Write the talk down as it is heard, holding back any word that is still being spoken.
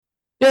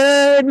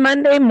Good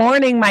Monday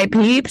morning, my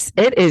peeps.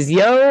 It is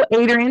Yo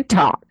Adrian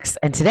Talks.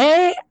 And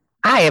today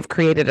I have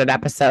created an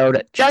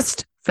episode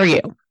just for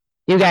you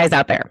guys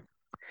out there,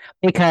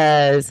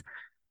 because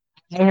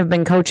I have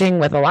been coaching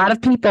with a lot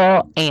of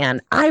people and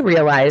I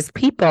realize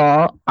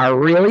people are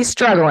really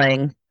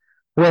struggling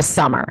with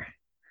summer.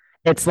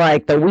 It's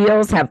like the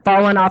wheels have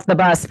fallen off the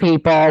bus,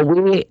 people.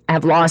 We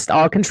have lost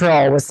all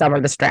control with summer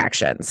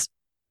distractions.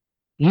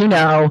 You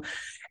know,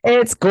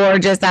 it's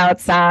gorgeous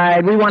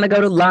outside. We want to go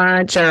to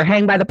lunch or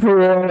hang by the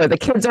pool, or the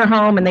kids are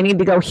home and they need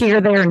to go here,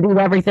 there, and do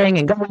everything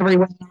and go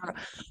everywhere.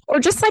 Or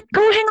just like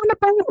go hang on the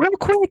boat real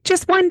quick,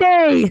 just one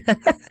day.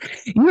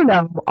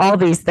 All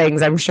these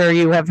things. I'm sure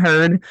you have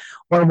heard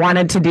or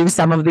wanted to do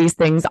some of these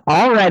things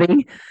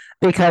already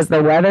because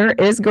the weather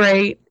is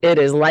great. It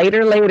is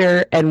lighter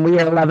later and we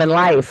are loving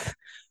life.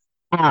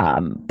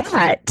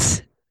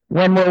 But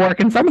when we're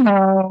working from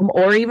home,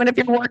 or even if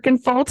you're working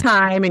full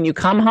time and you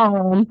come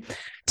home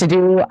to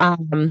do,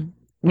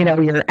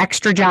 your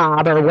extra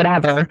job or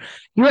whatever,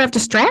 you have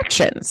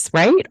distractions,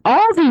 right?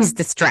 All these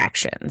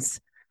distractions.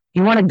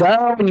 You want to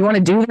go and you want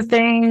to do the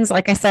things.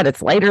 Like I said,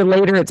 it's later,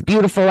 it's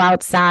beautiful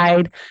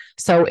outside.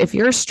 So if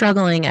you're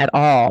struggling at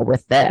all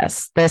with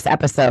this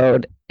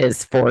episode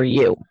is for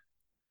you,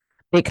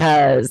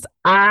 because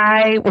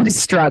I was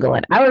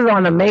struggling. I was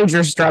on a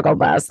major struggle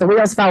bus. The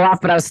wheels fell off,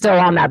 but I was still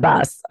on that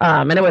bus.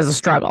 And it was a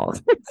struggle.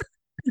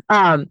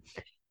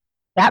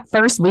 That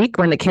first week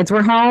when the kids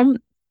were home,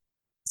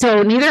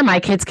 so neither of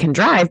my kids can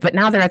drive, but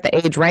now they're at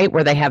the age, right,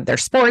 where they have their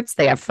sports,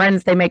 they have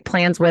friends they make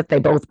plans with, they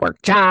both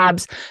work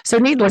jobs. So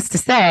needless to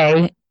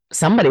say,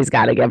 somebody's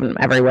got to give them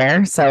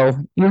everywhere. So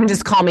you can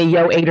just call me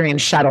Yo Adrian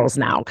Shuttles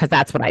now, because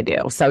that's what I do.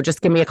 So just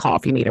give me a call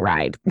if you need a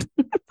ride.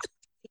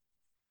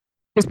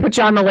 Just put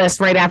you on the list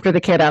right after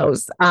the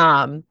kiddos.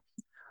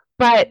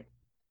 But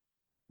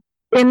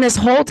in this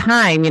whole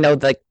time,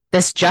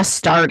 this just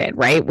started,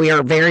 right? We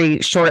are very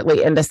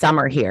shortly into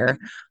summer here.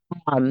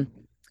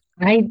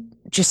 I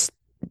just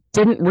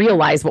didn't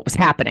realize what was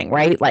happening,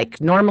 right? Like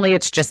normally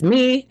it's just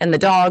me and the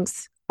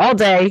dogs all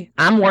day.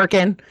 I'm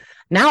working.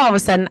 Now all of a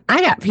sudden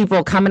I got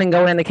people coming and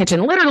going in the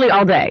kitchen literally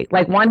all day.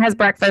 Like one has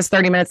breakfast,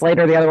 30 minutes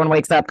later, the other one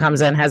wakes up, comes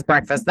in, has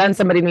breakfast. Then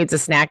somebody needs a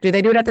snack. Do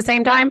they do it at the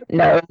same time?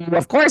 No,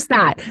 of course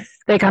not.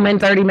 They come in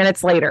 30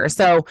 minutes later.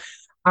 So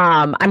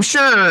I'm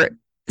sure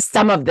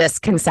some of this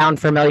can sound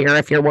familiar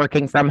if you're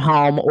working from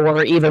home,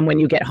 or even when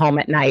you get home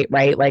at night,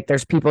 right? Like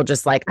there's people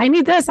just like, I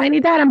need this, I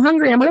need that, I'm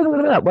hungry, I'm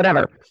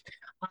whatever.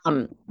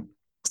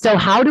 So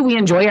how do we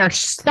enjoy our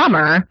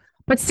summer,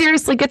 but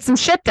seriously get some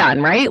shit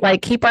done, right?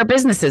 Like keep our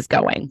businesses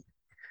going.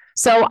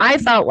 So I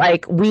felt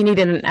like we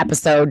needed an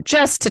episode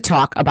just to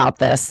talk about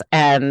this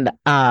and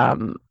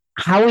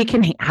how we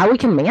can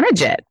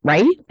manage it,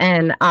 right?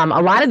 And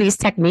a lot of these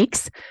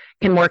techniques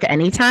can work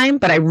anytime,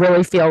 but I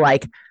really feel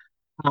like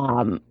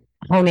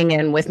honing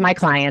in with my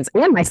clients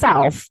and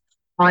myself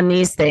on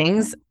these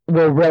things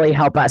will really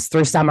help us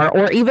through summer,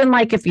 or even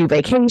like if you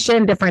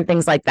vacation, different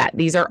things like that.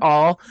 These are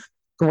all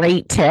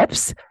great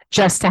tips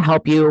just to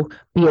help you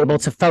be able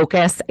to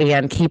focus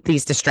and keep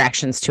these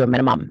distractions to a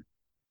minimum.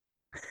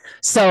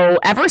 So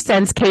ever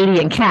since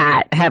Katie and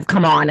Kat have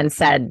come on and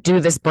said,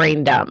 do this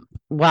brain dump,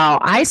 well,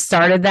 I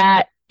started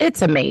that.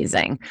 It's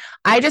amazing.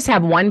 I just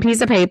have one piece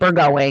of paper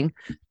going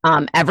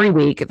every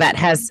week that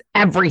has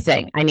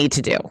everything I need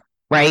to do,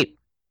 right?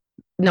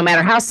 No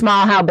matter how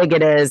small, how big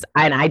it is.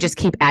 And I just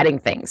keep adding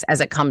things as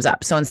it comes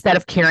up. So instead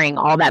of carrying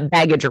all that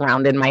baggage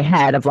around in my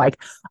head of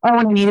like, oh,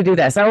 and I need to do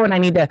this. Oh, and I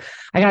got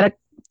to,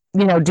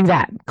 do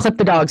that. Clip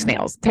the dog's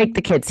nails, take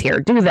the kids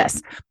here, do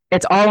this.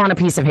 It's all on a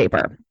piece of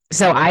paper.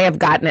 So I have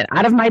gotten it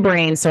out of my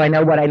brain so I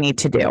know what I need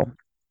to do.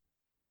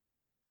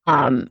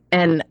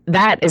 And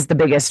that is the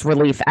biggest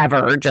relief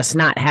ever, just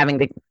not having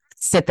to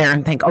sit there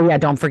and think, oh yeah,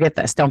 don't forget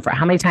this.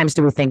 How many times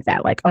do we think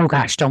that? Like, oh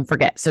gosh, don't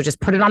forget. So just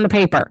put it on the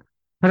paper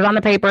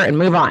and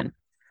move on.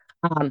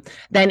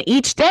 Then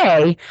each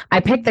day I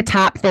pick the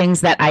top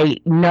things that I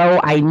know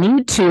I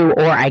need to,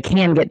 or I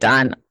can get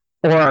done,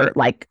 or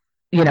like,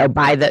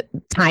 by the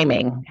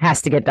timing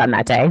has to get done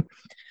that day.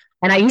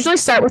 And I usually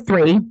start with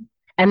 3.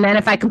 And then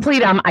if I complete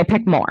them, I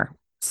pick more.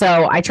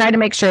 So I try to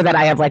make sure that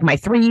I have like my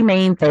 3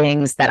 main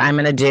things that I'm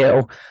going to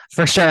do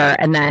for sure.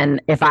 And then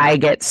if I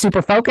get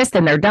super focused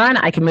and they're done,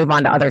 I can move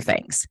on to other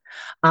things.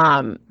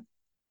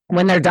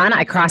 When they're done,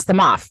 I cross them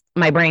off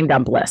my brain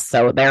dump list.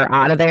 So they're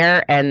out of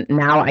there. And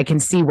now I can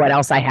see what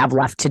else I have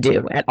left to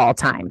do at all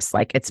times.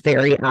 Like it's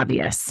very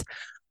obvious.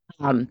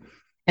 And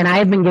I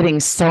have been getting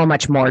so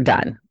much more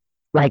done,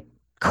 like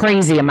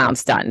crazy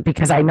amounts done,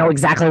 because I know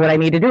exactly what I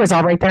need to do. It's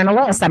all right there in the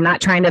list. I'm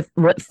not trying to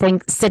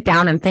sit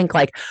down and think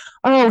like,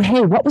 oh,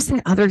 hey, what was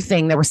that other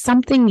thing? There was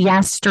something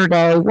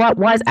yesterday.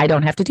 I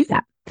don't have to do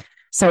that.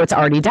 So it's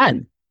already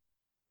done.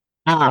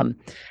 And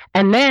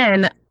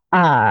then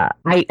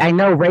I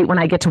know right when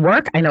I get to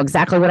work, I know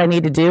exactly what I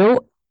need to do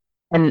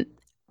and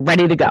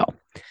ready to go.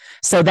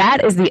 So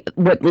that is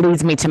what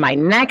leads me to my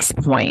next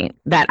point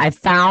that I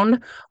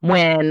found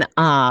when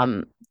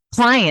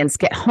clients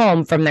get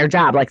home from their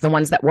job, like the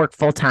ones that work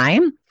full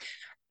time,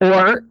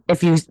 Or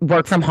if you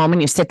work from home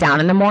and you sit down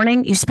in the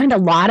morning, you spend a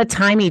lot of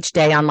time each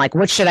day on like,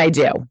 what should I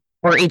do?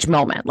 Or each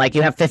moment, like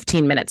you have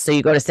 15 minutes. So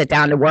you go to sit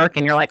down to work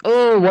and you're like,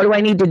 oh, what do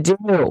I need to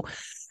do?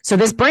 So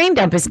this brain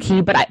dump is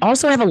key, but I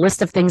also have a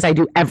list of things I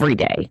do every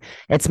day.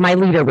 It's my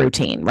leader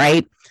routine,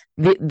 right?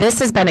 This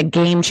has been a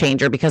game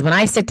changer because when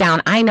I sit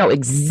down, I know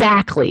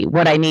exactly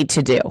what I need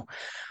to do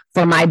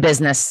for my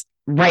business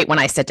right when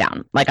I sit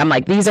down. Like, I'm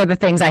like, these are the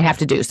things I have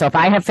to do. So if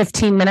I have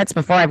 15 minutes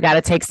before I've got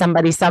to take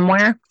somebody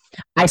somewhere,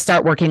 I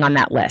start working on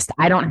that list.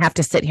 I don't have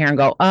to sit here and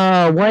go,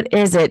 oh, what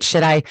is it?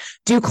 Should I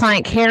do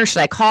client care?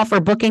 Should I call for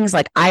bookings?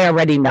 Like, I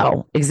already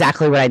know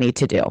exactly what I need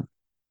to do.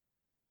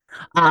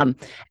 And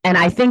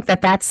I think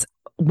that that's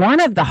one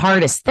of the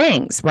hardest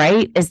things,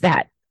 right? Is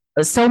that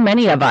so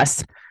many of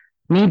us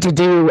need to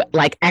do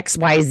like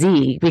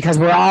XYZ because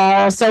we're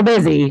all so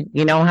busy.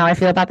 You know how I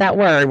feel about that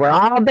word. We're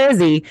all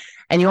busy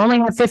and you only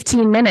have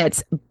 15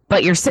 minutes,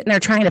 but you're sitting there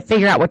trying to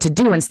figure out what to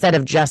do instead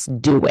of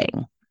just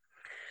doing.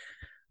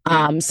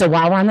 So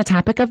while we're on the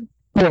topic of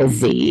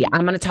busy,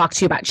 I'm going to talk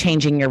to you about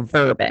changing your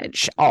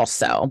verbiage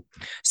also.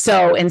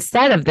 So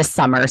instead of this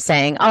summer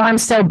saying, oh, I'm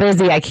so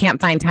busy, I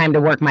can't find time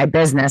to work my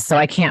business, so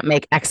I can't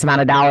make X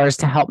amount of dollars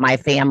to help my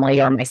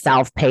family or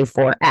myself pay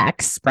for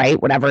X, right?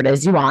 Whatever it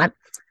is you want.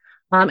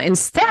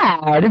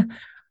 Instead,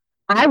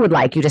 I would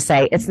like you to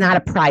say it's not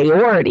a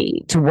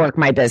priority to work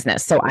my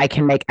business so I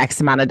can make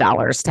X amount of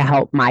dollars to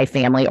help my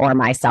family or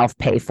myself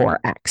pay for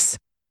X.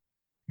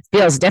 It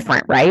feels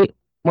different, right?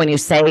 When you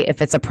say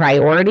if it's a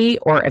priority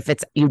or if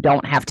it's you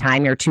don't have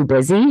time, you're too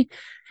busy.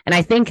 And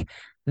I think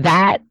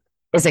that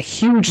is a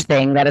huge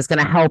thing that is going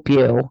to help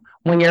you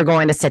when you're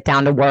going to sit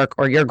down to work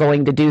or you're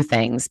going to do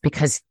things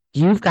because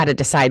you've got to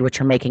decide what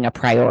you're making a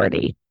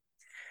priority.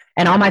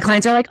 And all my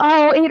clients are like,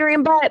 oh,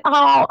 Adrienne, but,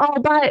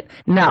 but.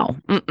 No,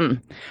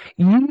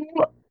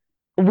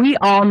 we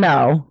all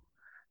know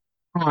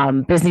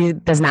busy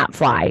does not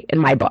fly in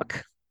my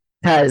book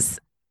because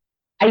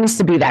I used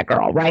to be that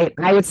girl, right?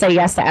 I would say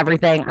yes to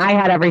everything. I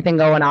had everything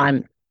going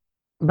on,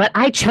 but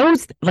I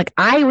chose, like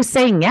I was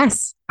saying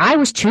yes. I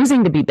was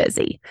choosing to be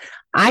busy.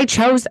 I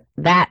chose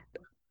that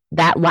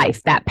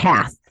life, that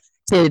path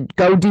to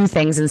go do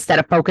things instead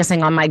of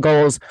focusing on my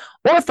goals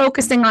or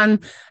focusing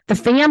on the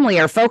family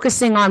or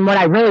focusing on what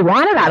I really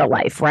wanted out of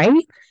life,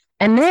 right?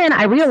 And then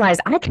I realized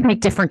I can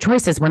make different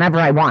choices whenever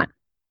I want.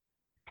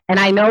 And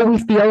I know we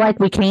feel like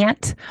we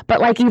can't,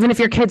 but like even if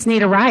your kids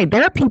need a ride,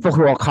 there are people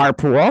who will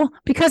carpool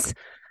because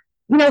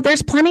you know,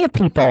 there's plenty of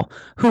people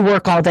who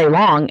work all day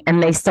long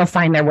and they still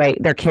find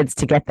their kids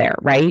to get there,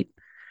 right?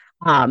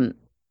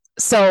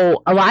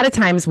 So a lot of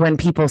times when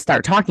people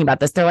start talking about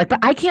this, they're like,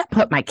 but I can't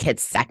put my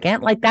kids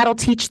second. Like that'll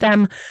teach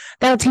them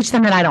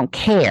that I don't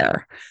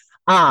care.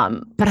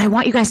 But I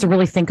want you guys to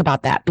really think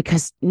about that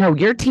because no,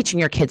 you're teaching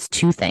your kids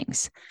two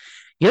things.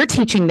 You're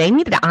teaching they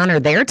need to honor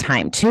their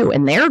time too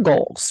and their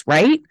goals,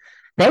 right?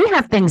 They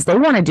have things they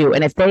want to do.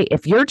 And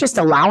if you're just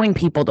allowing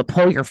people to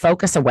pull your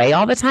focus away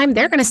all the time,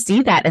 they're going to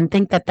see that and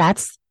think that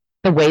that's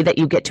the way that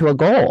you get to a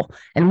goal.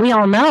 And we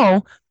all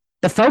know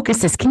the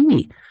focus is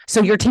key.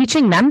 So you're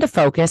teaching them to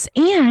focus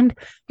and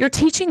you're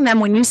teaching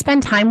them when you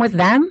spend time with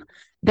them,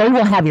 they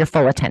will have your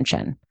full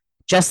attention.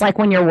 Just like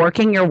when your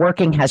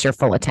working has your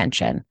full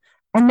attention.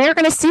 And they're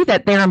going to see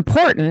that they're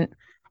important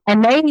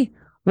and they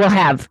will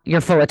have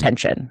your full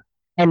attention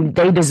and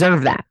they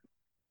deserve that.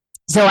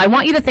 So I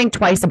want you to think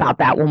twice about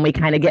that when we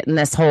kind of get in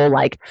this whole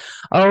like,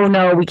 oh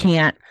no, we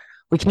can't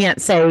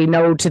say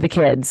no to the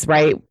kids,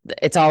 right?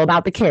 It's all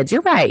about the kids.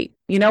 You're right.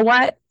 You know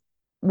what?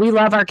 We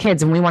love our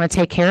kids and we want to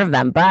take care of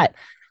them, but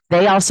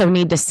they also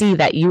need to see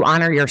that you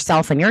honor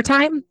yourself and your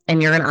time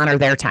and you're going to honor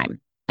their time.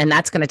 And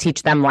that's going to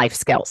teach them life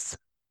skills.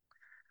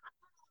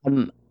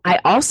 I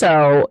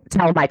also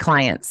tell my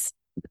clients,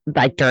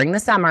 like during the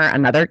summer,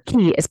 another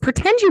key is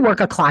pretend you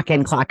work a clock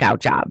in, clock out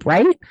job,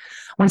 right?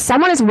 When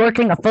someone is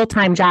working a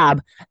full-time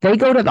job, they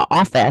go to the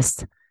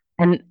office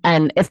and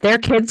if their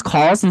kids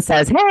calls and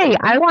says, hey,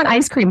 I want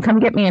ice cream, come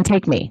get me and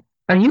take me.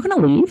 Are you going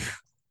to leave?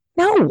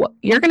 No,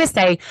 you're going to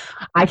say,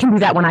 I can do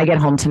that when I get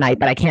home tonight,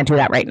 but I can't do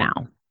that right now.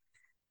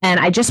 And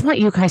I just want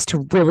you guys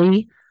to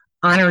really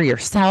honor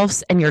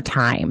yourselves and your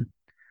time.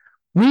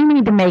 We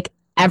need to make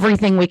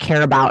everything we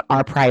care about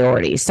our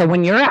priority. So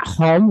when you're at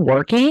home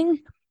working,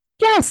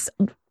 yes,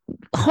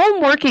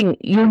 home working,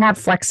 you have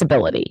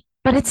flexibility,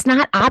 but it's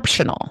not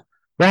optional,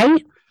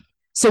 right?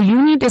 So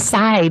you need to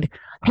decide,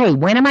 hey,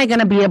 when am I going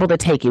to be able to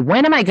take you?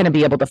 When am I going to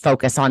be able to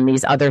focus on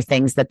these other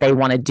things that they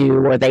want to do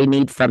or they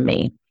need from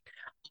me?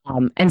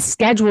 And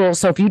schedule.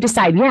 So if you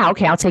decide, yeah,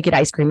 okay, I'll take you to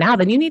ice cream now,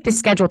 then you need to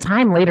schedule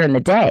time later in the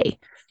day.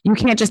 You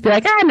can't just be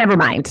like, never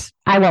mind.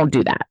 I won't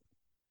do that.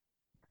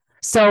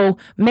 So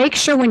make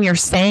sure when you're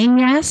saying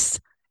yes,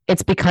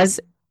 it's because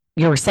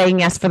you're saying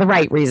yes for the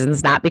right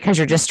reasons, not because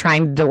you're just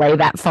trying to delay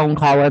that phone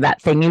call or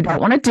that thing you don't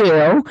want to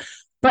do,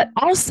 but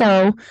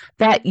also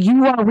that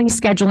you are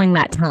rescheduling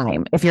that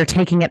time if you're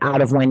taking it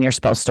out of when you're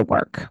supposed to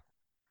work.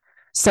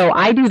 So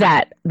I do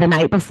that the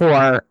night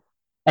before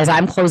as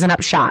I'm closing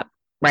up shop.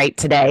 right?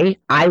 Today,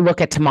 I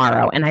look at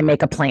tomorrow and I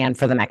make a plan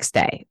for the next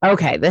day.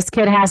 Okay, this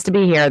kid has to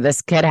be here.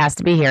 This kid has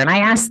to be here. And I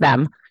ask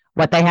them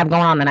what they have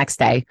going on the next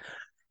day.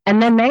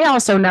 And then they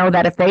also know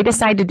that if they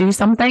decide to do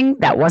something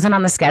that wasn't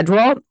on the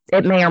schedule,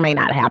 it may or may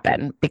not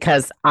happen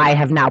because I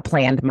have now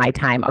planned my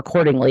time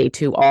accordingly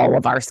to all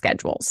of our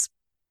schedules.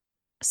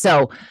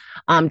 So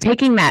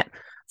taking that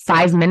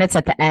 5 minutes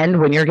at the end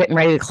when you're getting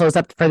ready to close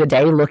up for the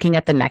day, looking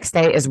at the next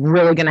day is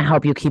really going to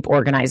help you keep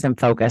organized and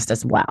focused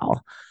as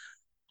well.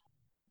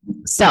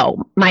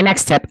 So my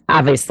next tip,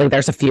 obviously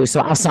there's a few,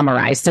 so I'll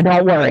summarize. So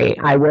don't worry,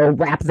 I will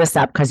wrap this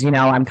up because,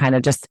 I'm kind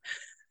of just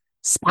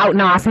spouting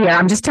off here.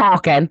 I'm just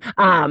talking.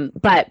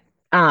 But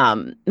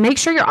make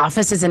sure your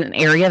office is in an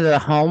area of the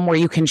home where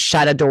you can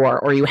shut a door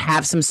or you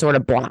have some sort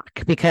of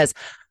block, because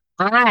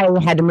I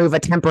had to move a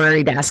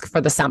temporary desk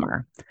for the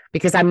summer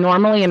because I'm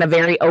normally in a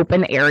very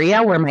open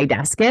area where my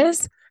desk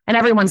is and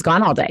everyone's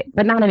gone all day,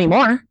 but not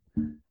anymore.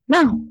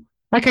 No.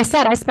 Like I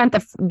said, I spent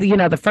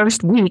the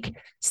first week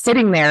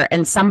sitting there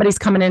and somebody's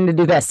coming in to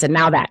do this and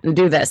now that and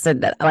do this.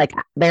 And like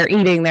they're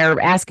eating, they're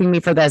asking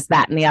me for this,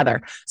 that, and the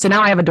other. So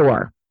now I have a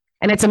door.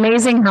 And it's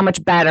amazing how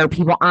much better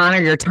people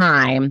honor your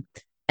time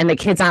and the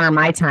kids honor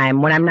my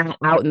time when I'm not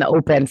out in the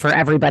open for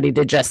everybody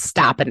to just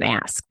stop and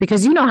ask.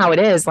 Because you know how it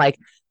is, like,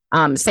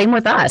 same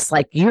with us.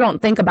 Like, you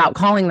don't think about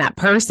calling that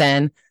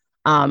person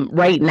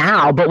right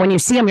now, but when you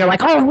see them, you're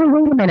like, oh,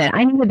 wait a minute,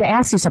 I needed to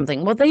ask you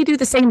something. Well, they do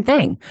the same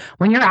thing.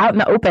 When you're out in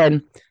the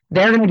open,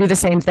 they're going to do the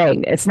same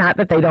thing. It's not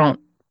that they don't,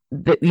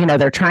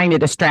 they're trying to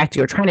distract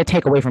you or trying to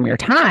take away from your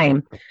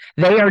time.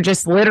 They are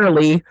just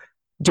literally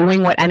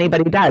doing what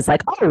anybody does.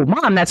 Like, oh,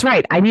 mom, that's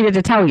right, I needed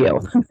to tell you.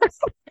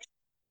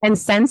 And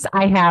since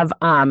I have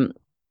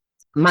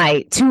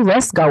my 2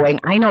 lists going,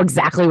 I know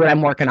exactly what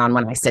I'm working on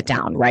when I sit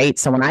down, right?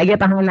 So when I get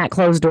behind that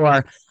closed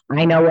door,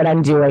 I know what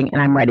I'm doing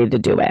and I'm ready to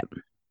do it.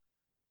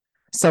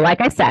 So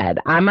like I said,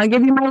 I'm going to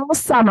give you my little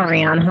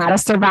summary on how to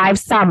survive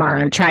summer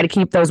and try to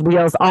keep those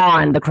wheels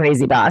on the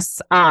crazy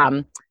bus.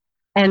 And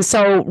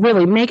so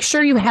really make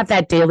sure you have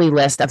that daily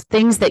list of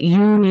things that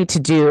you need to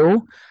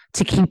do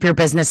to keep your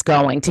business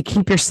going, to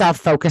keep yourself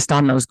focused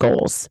on those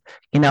goals.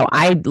 I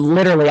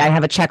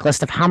have a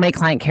checklist of how many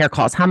client care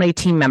calls, how many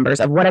team members,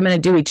 of what I'm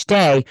going to do each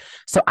day.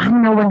 So I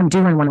know what I'm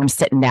doing when I'm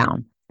sitting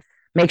down.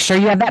 Make sure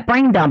you have that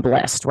brain dump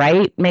list,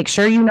 right? Make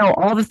sure you know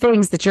all the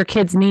things that your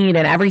kids need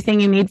and everything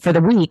you need for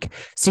the week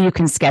so you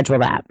can schedule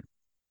that.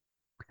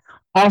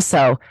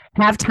 Also,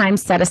 have time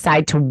set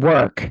aside to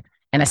work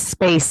and a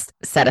space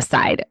set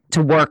aside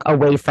to work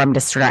away from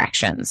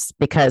distractions,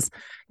 because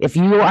if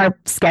you are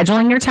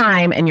scheduling your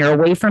time and you're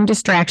away from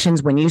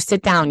distractions, when you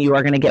sit down, you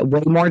are going to get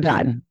way more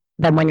done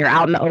than when you're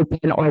out in the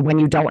open or when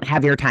you don't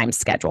have your time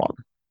scheduled.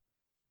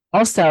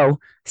 Also,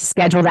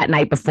 schedule that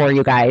night before,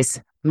 you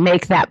guys.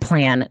 Make that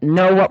plan.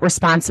 Know what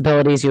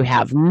responsibilities you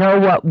have. Know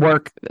what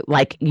work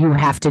like you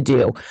have to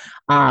do.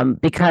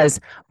 Because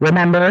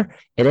remember,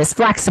 it is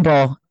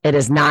flexible. It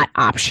is not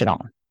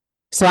optional.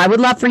 So I would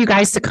love for you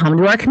guys to come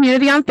to our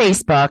community on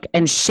Facebook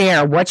and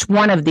share which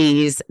one of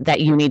these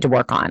that you need to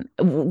work on.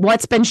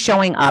 What's been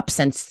showing up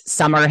since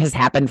summer has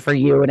happened for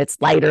you and it's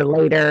lighter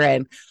later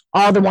and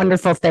all the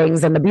wonderful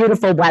things and the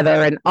beautiful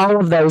weather and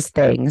all of those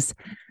things.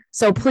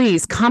 So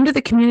please come to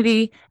the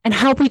community and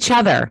help each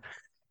other.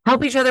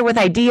 Help each other with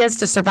ideas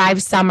to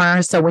survive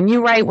summer. So when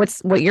you write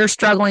what you're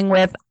struggling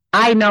with,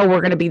 I know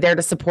we're going to be there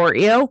to support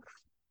you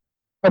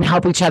and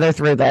help each other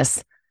through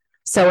this.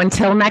 So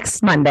until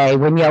next Monday,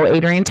 when Yo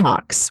Adrienne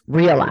talks,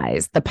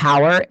 realize the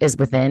power is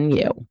within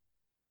you.